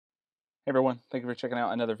Hey everyone, thank you for checking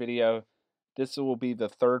out another video. This will be the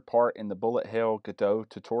third part in the Bullet Hell Godot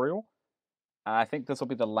tutorial. I think this will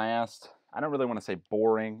be the last. I don't really want to say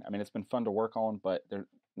boring. I mean, it's been fun to work on, but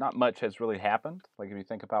not much has really happened. Like if you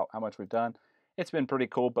think about how much we've done, it's been pretty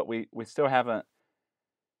cool, but we still haven't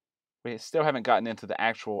gotten into the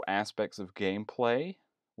actual aspects of gameplay.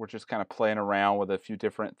 We're just kind of playing around with a few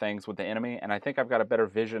different things with the enemy, and I think I've got a better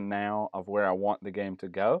vision now of where I want the game to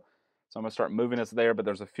go. So I'm going to start moving us there, but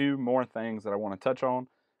there's a few more things that I want to touch on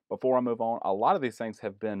before I move on. A lot of these things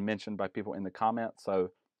have been mentioned by people in the comments,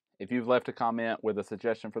 so if you've left a comment with a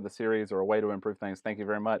suggestion for the series or a way to improve things, thank you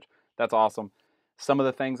very much. That's awesome. Some of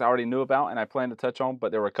the things I already knew about and I plan to touch on,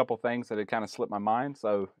 but there were a couple things that had kind of slipped my mind.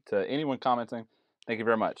 So to anyone commenting, thank you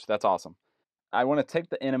very much. That's awesome. I want to take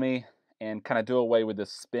the enemy and kind of do away with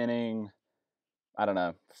this spinning, I don't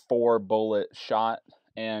know, 4-bullet shot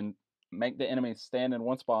and make the enemy stand in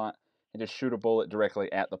one spot and just shoot a bullet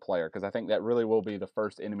directly at the player, because I think that really will be the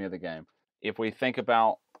first enemy of the game. If we think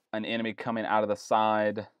about an enemy coming out of the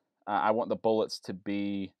side, I want the bullets to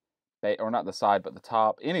be, or not the side, but the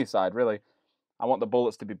top, any side really. I want the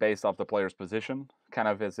bullets to be based off the player's position, kind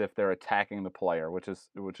of as if they're attacking the player, which is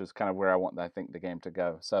kind of where I think the game to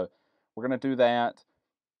go. So we're going to do that.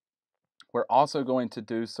 We're also going to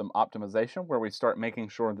do some optimization where we start making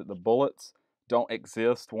sure that the bullets don't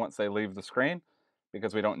exist once they leave the screen,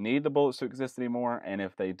 because we don't need the bullets to exist anymore. And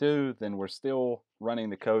if they do, then we're still running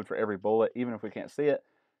the code for every bullet, even if we can't see it.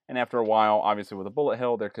 And after a while, obviously with a bullet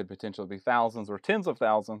hell, there could potentially be thousands or tens of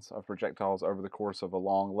thousands of projectiles over the course of a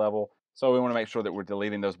long level. So we want to make sure that we're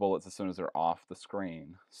deleting those bullets as soon as they're off the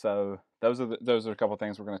screen. So those are a couple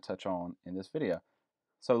things we're going to touch on in this video.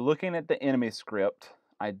 So looking at the enemy script,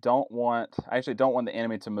 I actually don't want the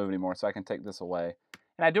enemy to move anymore, so I can take this away.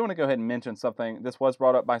 And I do want to go ahead and mention something. This was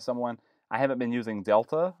brought up by someone. I haven't been using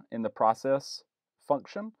delta in the process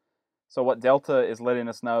function. So what delta is letting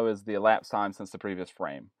us know is the elapsed time since the previous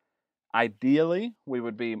frame. Ideally, we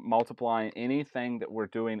would be multiplying anything that we're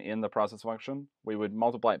doing in the process function. We would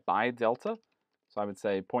multiply it by delta. So I would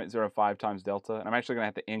say 0.05 times delta. And I'm actually going to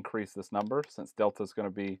have to increase this number since delta is going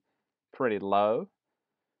to be pretty low.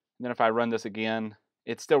 And then if I run this again,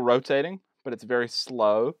 it's still rotating, but it's very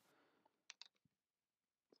slow.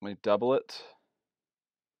 Let me double it.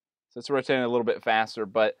 So it's rotating a little bit faster,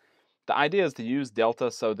 but the idea is to use delta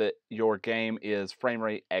so that your game is frame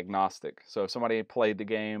rate agnostic. So if somebody played the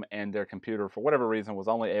game and their computer, for whatever reason, was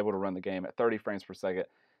only able to run the game at 30 frames per second,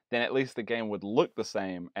 then at least the game would look the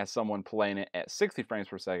same as someone playing it at 60 frames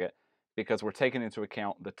per second, because we're taking into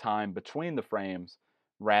account the time between the frames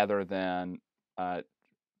rather than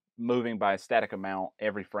moving by a static amount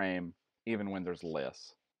every frame, even when there's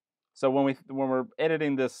less. So when we're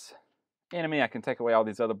editing this enemy, I can take away all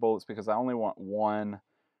these other bullets because I only want one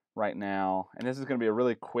right now. And this is going to be a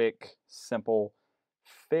really quick, simple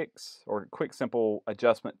fix, or quick, simple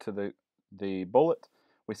adjustment to the bullet.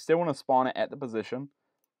 We still want to spawn it at the position.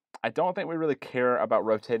 I don't think we really care about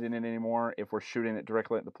rotating it anymore if we're shooting it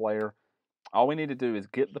directly at the player. All we need to do is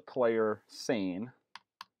get the player seen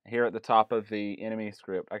here at the top of the enemy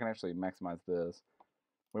script. I can actually maximize this.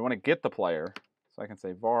 We want to get the player, so I can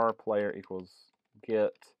say var player equals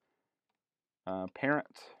get parent,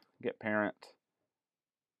 get parent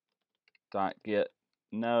dot get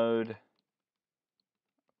node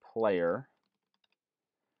player.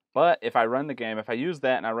 But if I run the game, if I use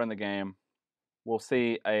that and I run the game, we'll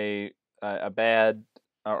see a bad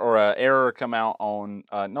or an error come out on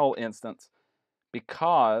null instance,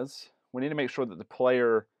 because we need to make sure that the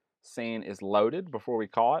player scene is loaded before we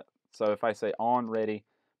call it. So if I say on ready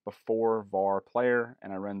before var player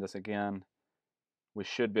and I run this again, we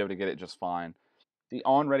should be able to get it just fine. The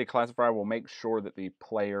on ready classifier will make sure that the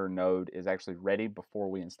player node is actually ready before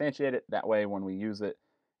we instantiate it. That way when we use it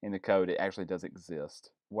in the code, it actually does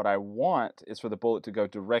exist. What I want is for the bullet to go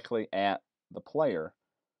directly at the player.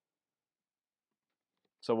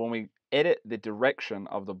 So when we edit the direction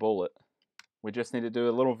of the bullet, we just need to do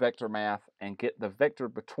a little vector math and get the vector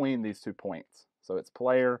between these 2 points. So it's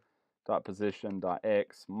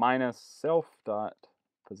player.position.x minus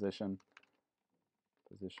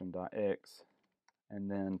self.position.x,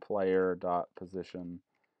 and then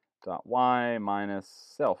player.position.y minus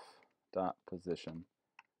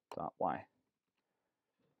self.position.y.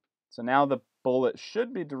 So now the bullet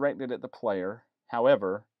should be directed at the player.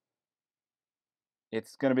 However,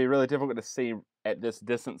 it's going to be really difficult to see at this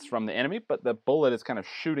distance from the enemy, but the bullet is kind of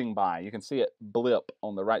shooting by. You can see it blip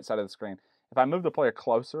on the right side of the screen. If I move the player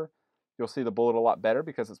closer, you'll see the bullet a lot better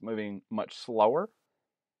because it's moving much slower.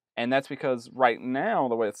 And that's because right now,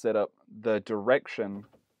 the way it's set up, the direction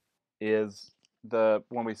is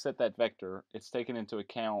when we set that vector, it's taken into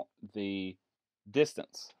account the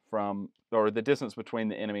distance from, or the distance between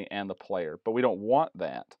the enemy and the player. But we don't want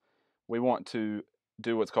that. We want to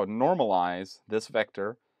do what's called normalize this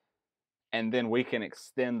vector, and then we can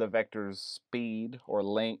extend the vector's speed or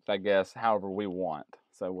length, I guess, however we want.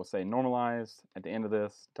 So we'll say normalized at the end of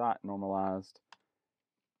this, dot normalized.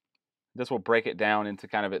 This will break it down into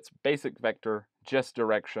kind of its basic vector, just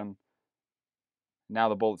direction. Now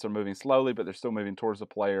the bullets are moving slowly, but they're still moving towards the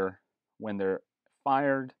player when they're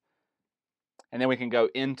fired. And then we can go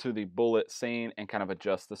into the bullet scene and kind of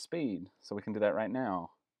adjust the speed. So we can do that right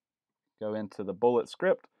now. Go into the bullet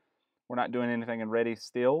script. We're not doing anything in ready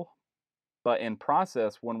still, but in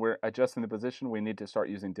process, when we're adjusting the position, we need to start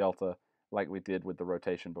using delta like we did with the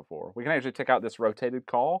rotation before. We can actually take out this rotated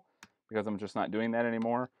call because I'm just not doing that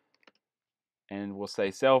anymore. And we'll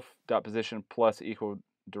say self.position plus equal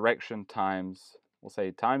direction times, we'll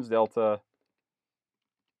say times delta.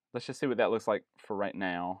 Let's just see what that looks like for right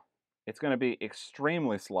now. It's going to be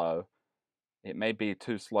extremely slow. It may be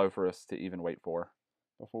too slow for us to even wait for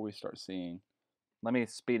before we start seeing. Let me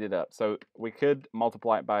speed it up. So we could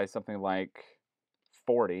multiply it by something like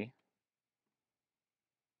 40.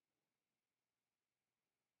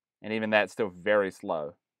 And even that's still very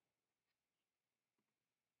slow.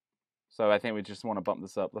 So I think we just want to bump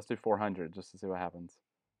this up. Let's do 400 just to see what happens.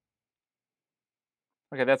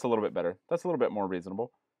 Okay, that's a little bit better. That's a little bit more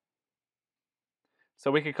reasonable.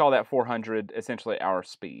 So we could call that 400 essentially our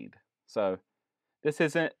speed. So this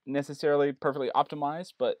isn't necessarily perfectly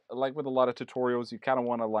optimized, but like with a lot of tutorials, you kind of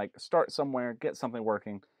want to like start somewhere, get something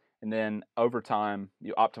working, and then over time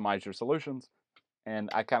you optimize your solutions. And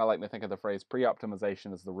I kind of like to think of the phrase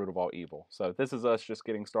pre-optimization as the root of all evil. So this is us just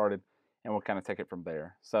getting started, and we'll kind of take it from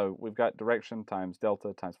there. So we've got direction times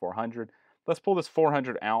delta times 400. Let's pull this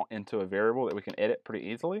 400 out into a variable that we can edit pretty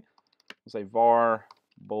easily. We'll say var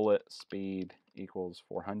bullet speed equals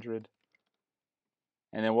 400.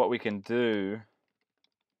 And then what we can do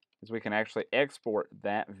is we can actually export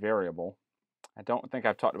that variable. I don't think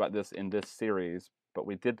I've talked about this in this series, but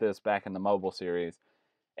we did this back in the mobile series.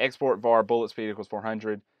 Export var bullet speed equals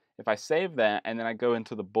 400. If I save that and then I go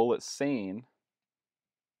into the bullet scene,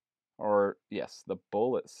 or yes, the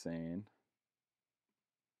bullet scene.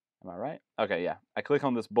 Am I right? Okay, yeah. I click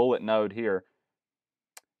on this bullet node here.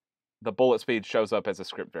 The bullet speed shows up as a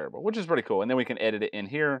script variable, which is pretty cool. And then we can edit it in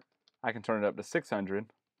here. I can turn it up to 600,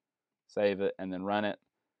 save it, and then run it.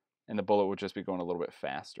 And the bullet would just be going a little bit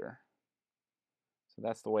faster. So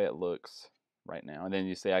that's the way it looks right now. And then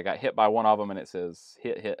you see I got hit by one of them and it says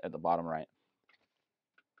hit at the bottom right.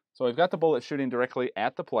 So we've got the bullet shooting directly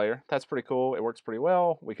at the player. That's pretty cool. It works pretty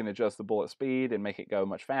well. We can adjust the bullet speed and make it go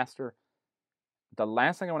much faster. The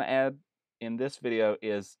last thing I want to add in this video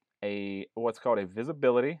is what's called a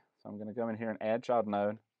visibility. So I'm going to go in here and add child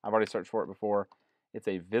node. I've already searched for it before. It's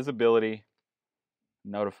a visibility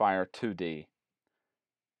notifier 2D.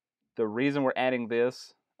 The reason we're adding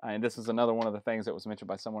this, and this is another one of the things that was mentioned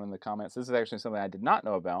by someone in the comments, this is actually something I did not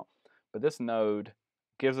know about, but this node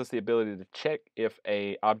gives us the ability to check if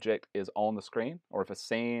a object is on the screen or if a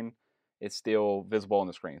scene is still visible on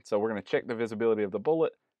the screen. So we're going to check the visibility of the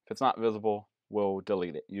bullet. If it's not visible, we'll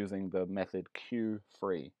delete it using the method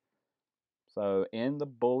queueFree. So in the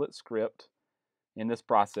bullet script, in this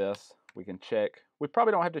process, we can check. We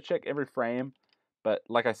probably don't have to check every frame, but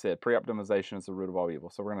like I said, pre-optimization is the root of all evil.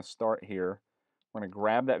 So we're going to start here. We're going to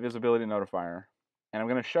grab that visibility notifier, and I'm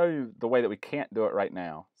going to show you the way that we can't do it right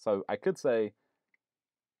now. So I could say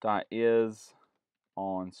dot is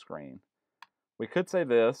on screen. We could say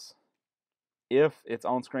this: if it's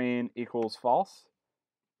on screen equals false,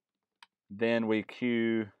 then we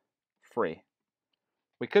queue free.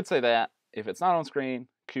 We could say that if it's not on screen,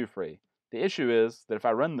 queue free. The issue is that if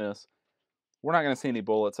I run this, we're not going to see any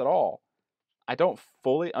bullets at all. I don't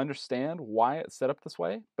fully understand why it's set up this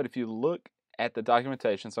way, but if you look at the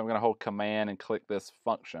documentation, so I'm going to hold command and click this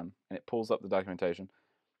function, and it pulls up the documentation.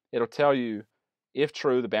 It'll tell you, if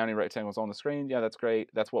true, the bounding rectangle is on the screen. Yeah, that's great.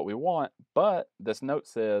 That's what we want. But this note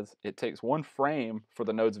says it takes 1 frame for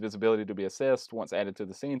the node's visibility to be assessed once added to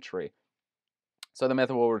the scene tree. So the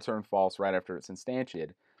method will return false right after it's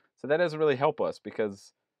instantiated. So that doesn't really help us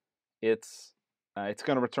because it's going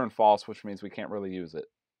to return false, which means we can't really use it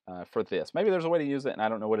for this. Maybe there's a way to use it, and I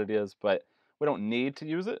don't know what it is, but we don't need to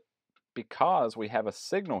use it because we have a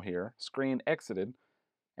signal here, screen exited,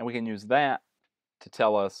 and we can use that to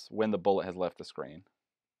tell us when the bullet has left the screen.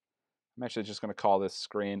 I'm actually just going to call this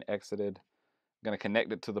screen exited. I'm going to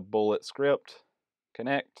connect it to the bullet script,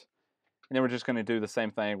 connect, and then we're just going to do the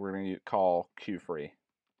same thing. We're going to call queueFree.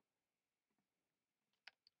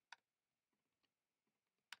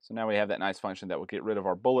 So now we have that nice function that will get rid of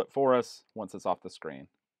our bullet for us once it's off the screen.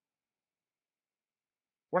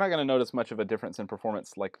 We're not going to notice much of a difference in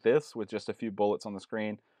performance like this with just a few bullets on the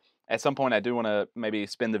screen. At some point, I do want to maybe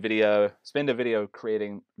spend a video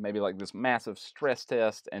creating maybe like this massive stress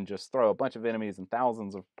test and just throw a bunch of enemies and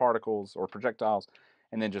thousands of particles or projectiles,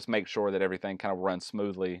 and then just make sure that everything kind of runs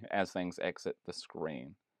smoothly as things exit the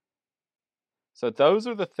screen. So those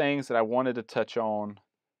are the things that I wanted to touch on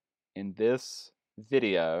in this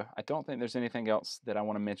video. I don't think there's anything else that I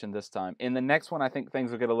want to mention this time. In the next one, I think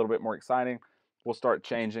things will get a little bit more exciting. We'll start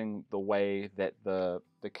changing the way that the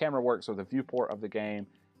camera works or the viewport of the game,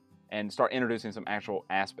 and start introducing some actual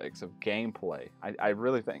aspects of gameplay. I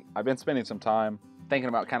really think I've been spending some time thinking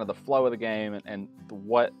about kind of the flow of the game and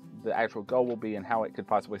what the actual goal will be and how it could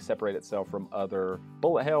possibly separate itself from other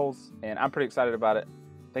bullet hells, and I'm pretty excited about it.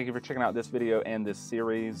 Thank you for checking out this video and this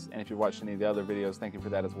series, and if you've watched any of the other videos, thank you for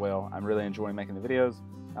that as well. I'm really enjoying making the videos.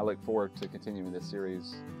 I look forward to continuing this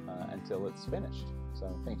series until it's finished.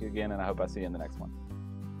 So thank you again, and I hope I see you in the next one.